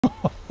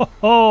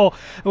Oh,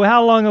 well,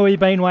 how long have we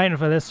been waiting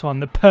for this one?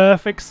 The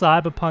perfect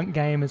cyberpunk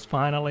game is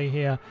finally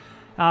here.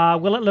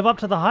 Will it live up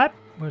to the hype?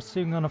 We're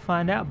soon gonna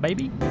find out,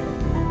 baby.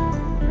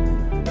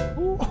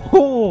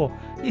 Ooh,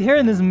 you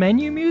hearing this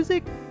menu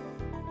music?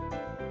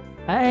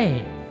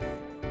 Hey.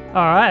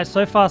 Alright,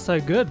 so far so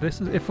good.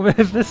 This is if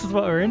this is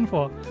what we're in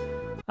for.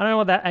 I don't know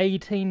what that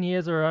 18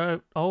 years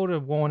or older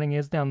warning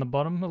is down the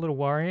bottom. A little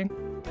worrying.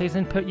 Please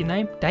input your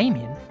name.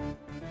 Damien?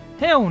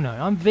 Hell no,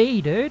 I'm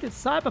V, dude.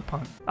 It's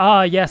Cyberpunk.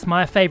 Ah, yes,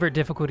 my favorite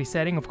difficulty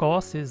setting, of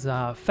course, is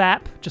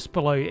FAP, just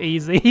below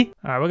easy.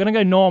 Alright, we're gonna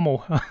go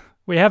normal.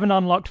 We haven't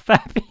unlocked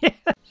FAP yet.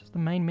 Just the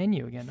main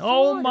menu again.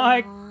 Oh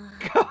my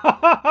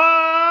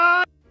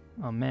god!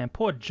 Oh man,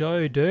 poor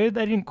Joe, dude.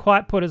 They didn't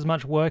quite put as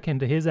much work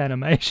into his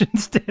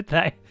animations, did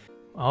they?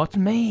 Oh, it's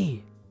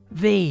me.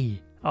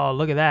 V. Oh,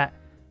 look at that.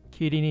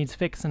 Cutie needs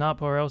fixing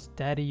up or else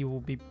daddy will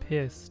be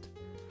pissed.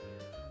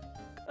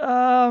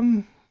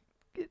 I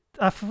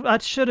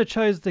should have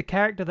chose the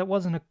character that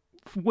wasn't a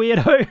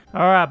weirdo.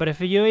 Alright, but if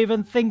you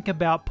even think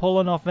about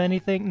pulling off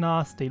anything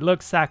nasty,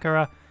 look,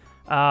 Sakura,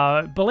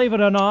 believe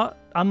it or not,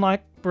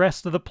 unlike the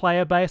rest of the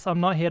player base, I'm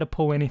not here to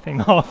pull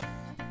anything off.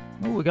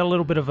 Oh, we got a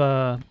little bit of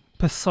a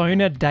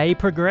persona day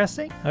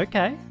progressing.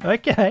 Okay,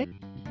 okay.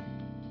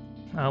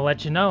 I'll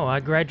let you know, I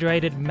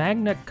graduated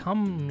magna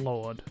cum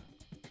laude.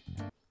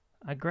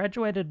 I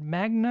graduated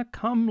magna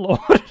cum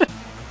laude.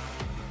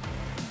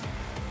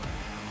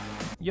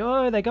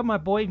 Yo, they got my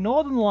boy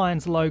Northern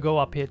Lions logo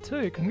up here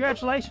too.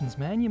 Congratulations,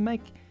 man. You're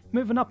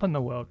moving up in the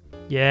world.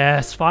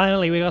 Yes,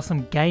 finally we got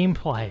some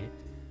gameplay.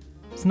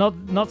 It's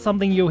not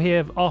something you'll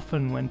hear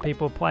often when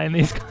people are playing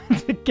these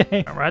kinds of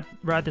games.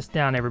 Write this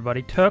down,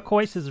 everybody.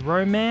 Turquoise is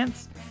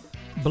romance,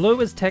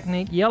 blue is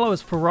technique, yellow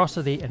is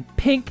ferocity, and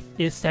pink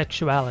is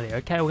sexuality.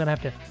 Okay, we're gonna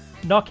have to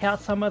knock out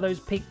some of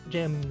those pink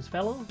gems,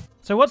 fellas.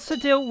 So what's the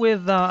deal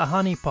with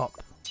Honey Pop?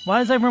 Why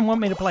does everyone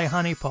want me to play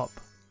Honey Pop?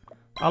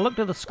 I looked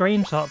at the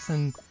screenshots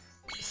and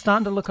it's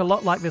starting to look a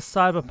lot like this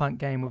Cyberpunk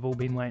game we've all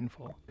been waiting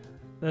for.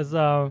 There's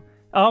oh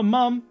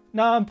mum,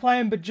 no, I'm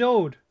playing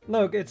Bejeweled.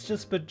 Look, it's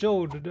just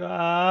Bejeweled.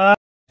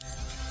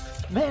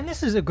 Man,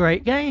 this is a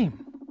great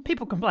game.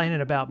 People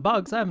complaining about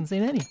bugs, I haven't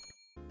seen any.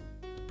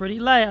 It's pretty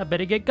late, I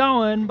better get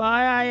going.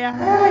 Bye.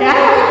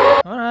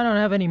 Oh, I don't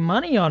have any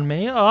money on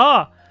me.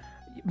 Oh,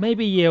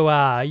 maybe you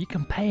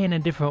can pay in a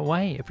different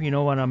way if you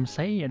know what I'm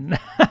saying.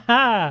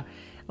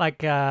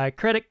 Like a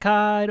credit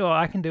card, or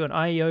I can do an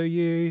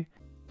IOU.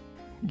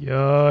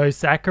 Yo,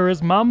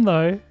 Sakura's mum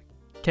though.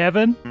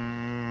 Kevin?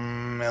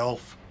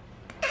 Elf.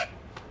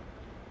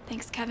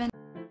 Thanks, Kevin.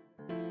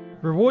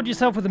 Reward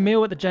yourself with a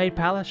meal at the Jade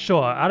Palace?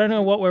 Sure, I don't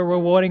know what we're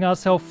rewarding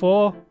ourselves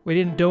for. We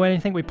didn't do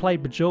anything, we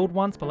played Bejeweled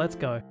once, but let's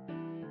go.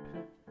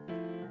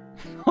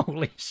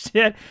 Holy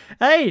shit.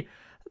 Hey,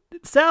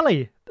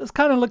 Sally, this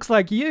kind of looks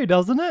like you,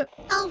 doesn't it?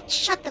 Oh,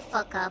 shut the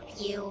fuck up,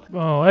 you.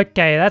 Oh,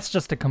 okay, that's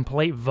just a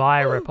complete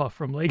Vi ripoff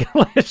from League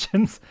of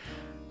Legends.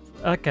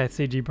 Okay,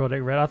 CG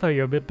Project Red, I thought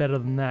you were a bit better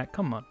than that.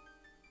 Come on.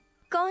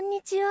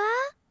 Konnichiwa?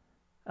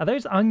 Are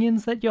those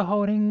onions that you're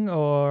holding,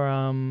 or,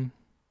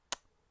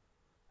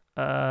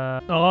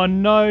 oh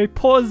no,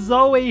 poor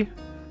Zoe!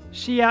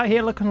 She out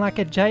here looking like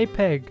a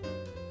JPEG.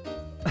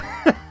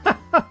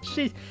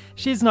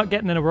 She's not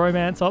getting a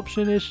romance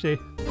option, is she?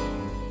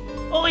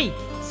 Oi!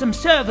 Some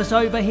service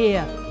over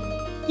here!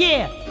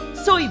 Yeah!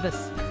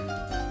 Service!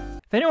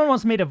 If anyone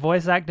wants me to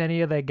voice act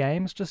any of their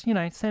games, just, you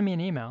know, send me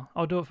an email.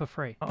 I'll do it for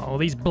free. Oh,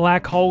 these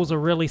black holes are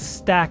really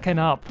stacking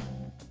up.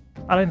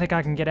 I don't think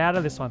I can get out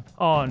of this one.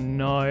 Oh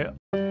no.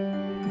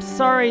 I'm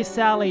sorry,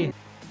 Sally.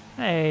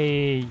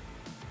 Hey.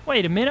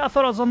 Wait a minute, I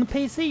thought I was on the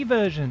PC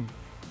version.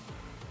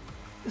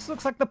 This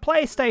looks like the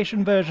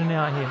PlayStation version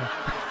out here.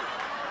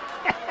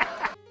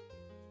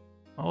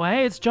 Oh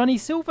hey, it's Johnny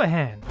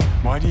Silverhand.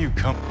 Why do you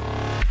come?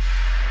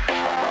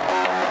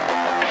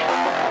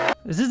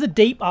 This is a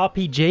deep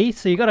RPG,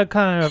 so you gotta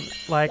kind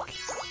of, like,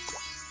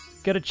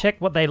 gotta check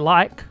what they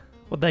like,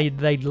 what they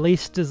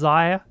least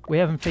desire. We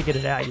haven't figured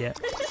it out yet.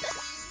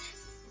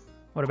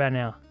 What about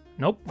now?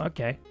 Nope,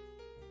 okay.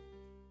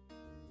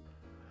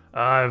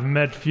 I've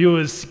met few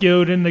as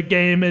skilled in the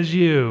game as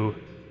you.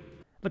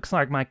 Looks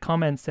like my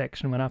comment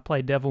section when I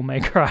play Devil May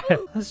Cry.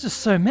 There's just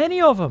so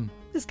many of them.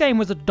 This game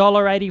was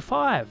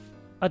 $1.85.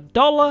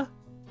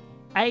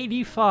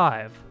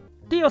 $1.85.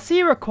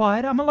 DLC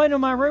required. I'm alone in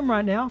my room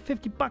right now.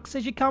 $50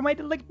 says you can't wait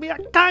to lick me. I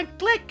can't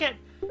click it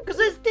because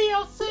there's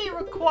DLC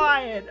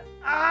required.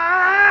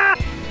 Ah!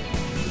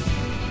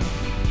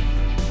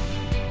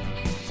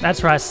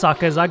 That's right,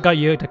 suckers. I got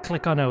you to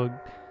click on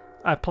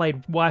I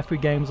played waifu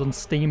games on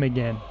Steam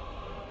again.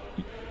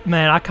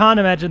 Man, I can't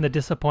imagine the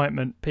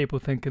disappointment people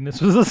thinking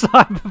this was a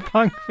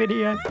Cyberpunk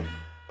video.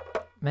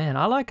 Man,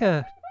 I like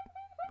a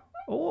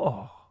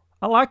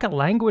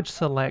language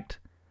select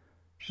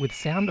with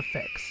sound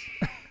effects.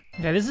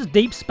 Okay, this is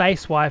Deep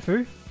Space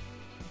Waifu.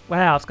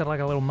 Wow, it's got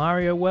like a little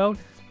Mario world.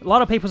 A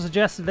lot of people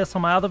suggested this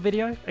on my other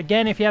video.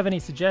 Again, if you have any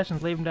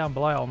suggestions, leave them down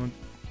below.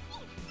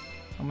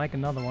 I'll make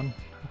another one.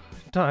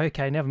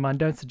 Okay, never mind.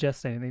 Don't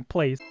suggest anything,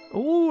 please.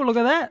 Ooh, look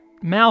at that.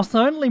 Mouse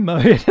only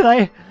mode.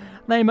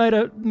 They They made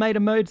a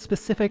mode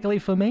specifically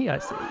for me, I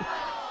see.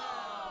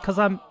 Because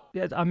I'm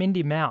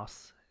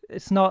Indeimaus.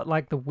 It's not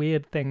like the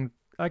weird thing.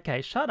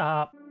 Okay, shut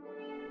up.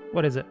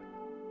 What is it?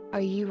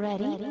 Are you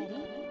ready?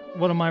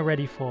 What am I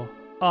ready for?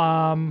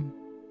 Go.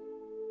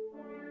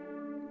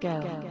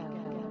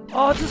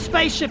 Oh, it's a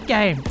spaceship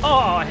game!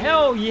 Oh,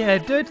 hell yeah,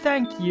 dude,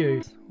 thank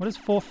you. What is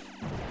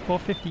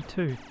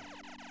 452?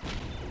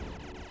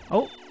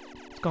 Oh,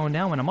 it's going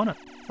down when I'm on it.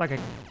 It's like a...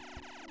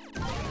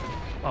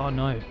 Oh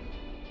no.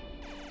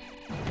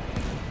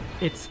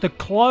 It's the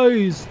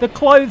clothes! The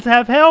clothes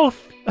have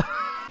health!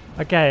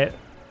 Okay,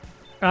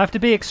 I have to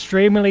be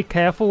extremely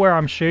careful where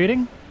I'm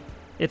shooting.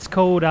 It's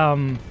called,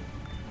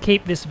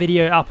 Keep This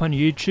Video Up on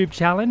YouTube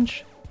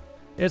challenge.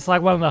 It's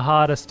like one of the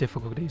hardest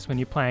difficulties when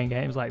you're playing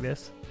games like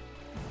this.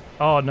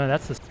 Oh no,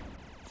 that's the...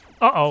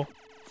 Uh-oh.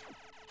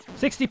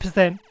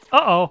 60%.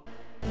 Uh-oh.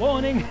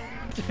 Warning.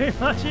 Too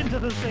much into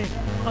the scene.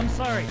 I'm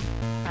sorry.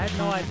 I had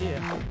no idea.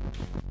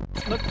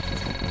 Look.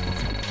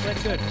 We're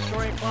good.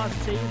 Destroyer Class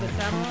C, the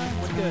Samurai,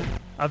 we're good.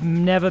 I've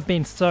never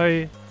been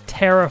so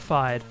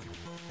terrified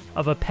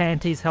of a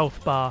panties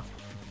health bar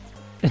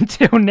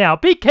until now.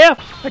 Be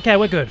careful! Okay,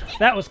 we're good.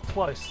 That was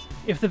close.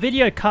 If the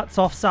video cuts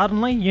off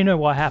suddenly, you know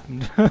what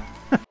happened.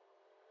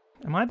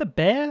 Am I the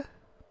bear?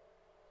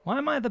 Why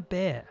am I the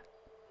bear?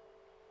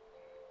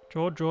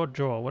 Draw, draw,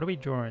 draw. What are we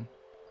drawing?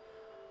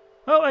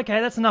 Oh,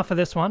 okay, that's enough for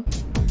this one.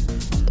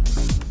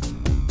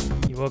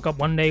 You woke up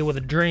one day with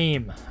a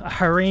dream. A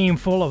harem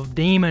full of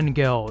demon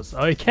girls.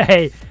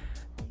 Okay.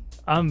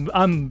 I'm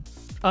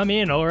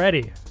in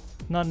already.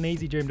 Not an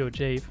easy dream to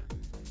achieve.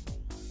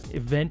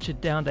 It ventured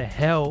down to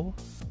hell.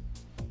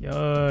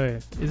 Yo.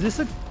 Is this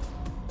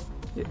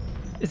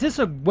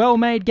a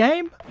well-made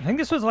game? I think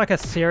this was like a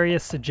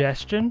serious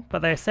suggestion,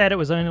 but they said it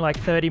was only like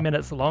 30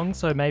 minutes long,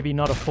 so maybe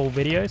not a full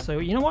video. So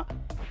you know what?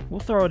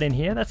 We'll throw it in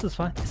here. That's just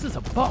fine. This is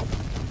a bomb.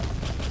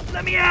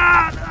 Let me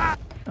out! Ah!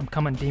 I'm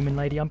coming, demon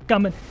lady. I'm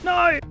coming.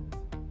 No!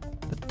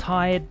 The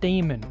tired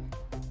demon.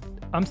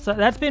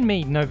 That's been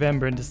me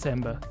November and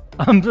December.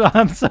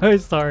 I'm so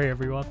sorry,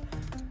 everyone.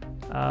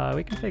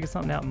 We can figure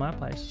something out in my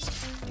place.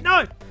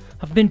 No!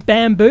 I've been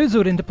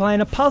bamboozled into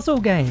playing a puzzle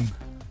game.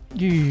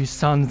 You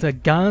sons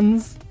of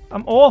guns.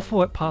 I'm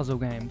awful at puzzle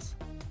games.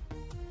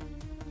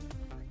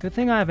 Good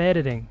thing I have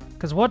editing,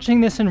 because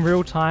watching this in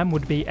real time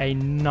would be a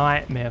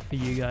nightmare for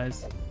you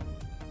guys.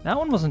 That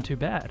one wasn't too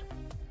bad.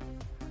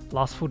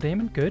 Lustful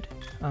demon, good.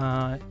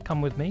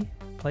 Come with me,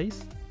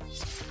 please.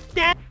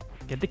 Get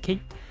the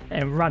key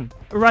and run.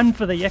 Run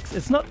for the X.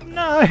 It's not...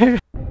 No!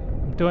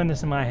 I'm doing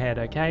this in my head,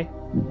 okay?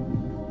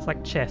 It's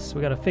like chess.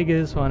 We gotta figure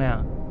this one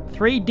out.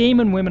 3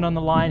 demon women on the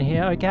line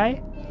here,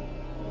 okay?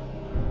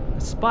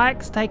 The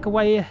spikes take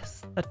away...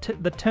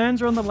 the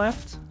turns are on the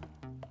left.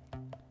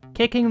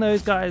 Kicking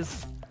those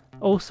guys,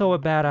 also a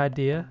bad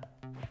idea.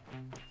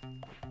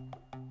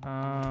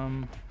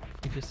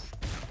 We just...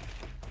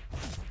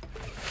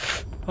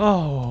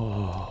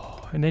 Oh,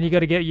 and then you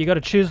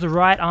gotta choose the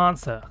right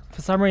answer.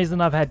 For some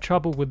reason I've had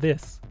trouble with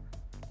this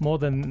more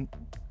than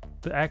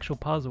the actual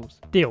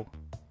puzzles. Deal.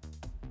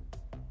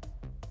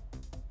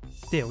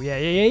 Deal, yeah.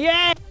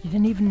 You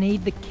didn't even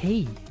need the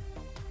key.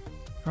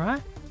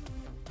 Right?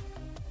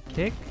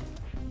 Kick.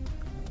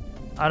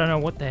 I don't know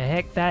what the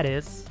heck that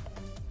is.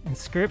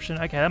 Inscription,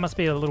 okay, that must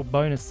be a little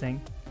bonus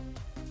thing.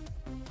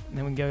 And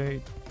then we go...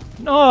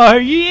 No,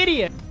 you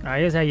idiot!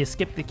 Alright, here's how you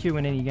skip the queue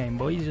in any game,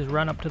 boy. You just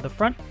run up to the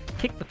front,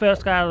 kick the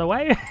first guy out of the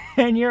way,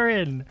 and you're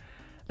in.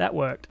 That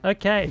worked.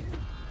 Okay.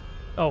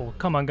 Oh,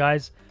 come on,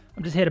 guys.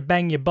 I'm just here to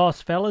bang your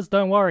boss, fellas.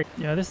 Don't worry.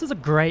 You know, this is a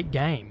great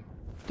game.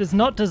 Does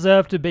not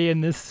deserve to be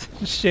in this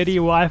shitty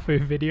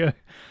waifu video.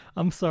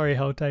 I'm sorry,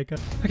 Helltaker.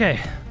 Okay,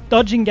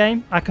 dodging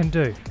game, I can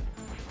do.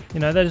 You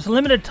know, those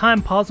limited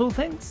time puzzle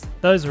things,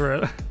 those were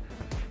a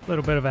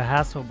little bit of a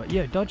hassle, but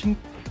yeah, dodging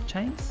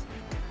chains?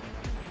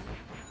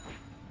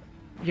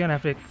 You're gonna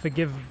have to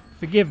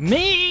forgive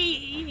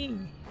me!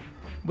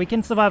 We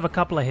can survive a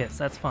couple of hits,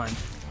 that's fine.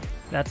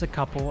 That's a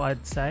couple,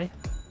 I'd say.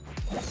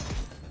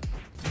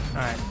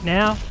 Alright,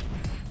 now,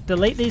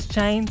 delete these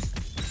chains,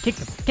 kick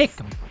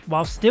them,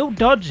 while still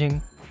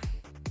dodging.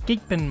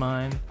 Keep in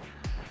mind.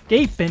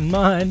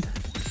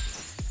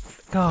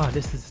 God,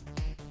 this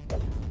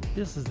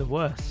is the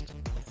worst.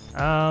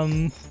 Oh,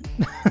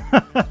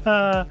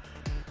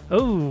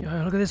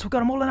 look at this, we've got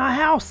them all in our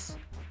house!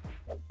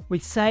 We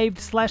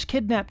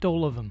saved/kidnapped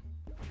all of them.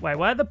 Wait,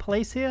 why are the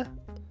police here?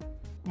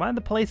 Why are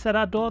the police at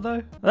our door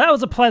though? Well, that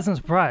was a pleasant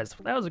surprise.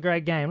 That was a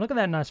great game. Look at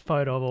that nice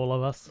photo of all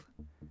of us.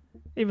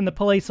 Even the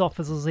police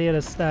officer's here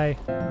to stay.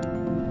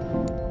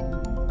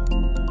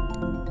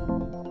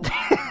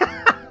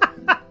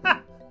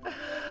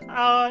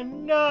 Oh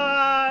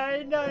no!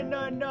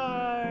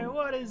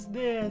 What is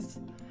this?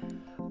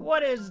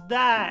 What is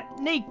that?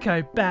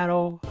 Nico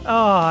battle.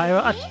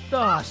 Oh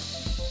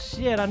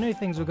shit, I knew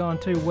things were going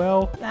too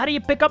well. How do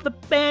you pick up the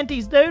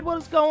panties, dude? What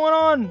is going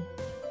on?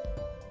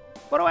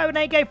 What do I have an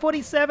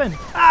AK-47?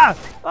 Ah!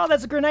 Oh,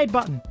 that's a grenade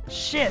button.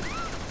 Shit.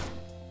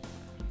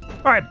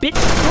 Alright, bitch.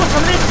 You want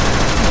some of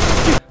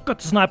this? Got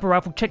the sniper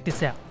rifle. Check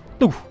this out.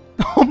 Ooh.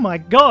 Oh my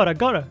god, I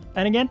got her.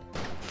 And again.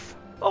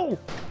 Oh!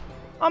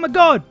 I'm a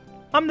god!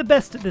 I'm the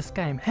best at this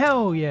game.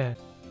 Hell yeah!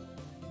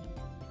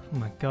 Oh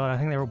my god, I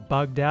think they're all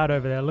bugged out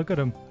over there. Look at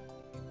them.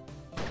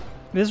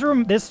 This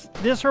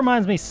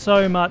reminds me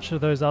so much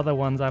of those other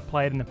ones I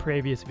played in the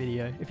previous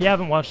video. If you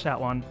haven't watched that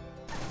one,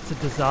 it's a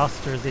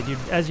disaster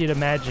as you'd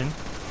imagine.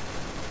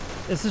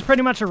 This is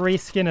pretty much a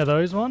reskin of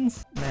those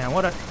ones. Man,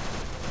 what a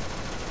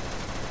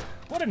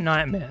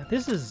nightmare.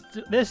 This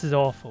is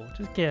awful.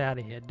 Just get out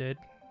of here, dude.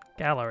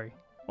 Gallery.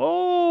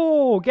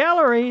 Oh,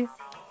 gallery!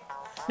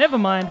 Never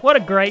mind. What a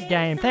great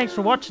game. Thanks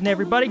for watching,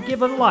 everybody.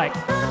 Give it a like.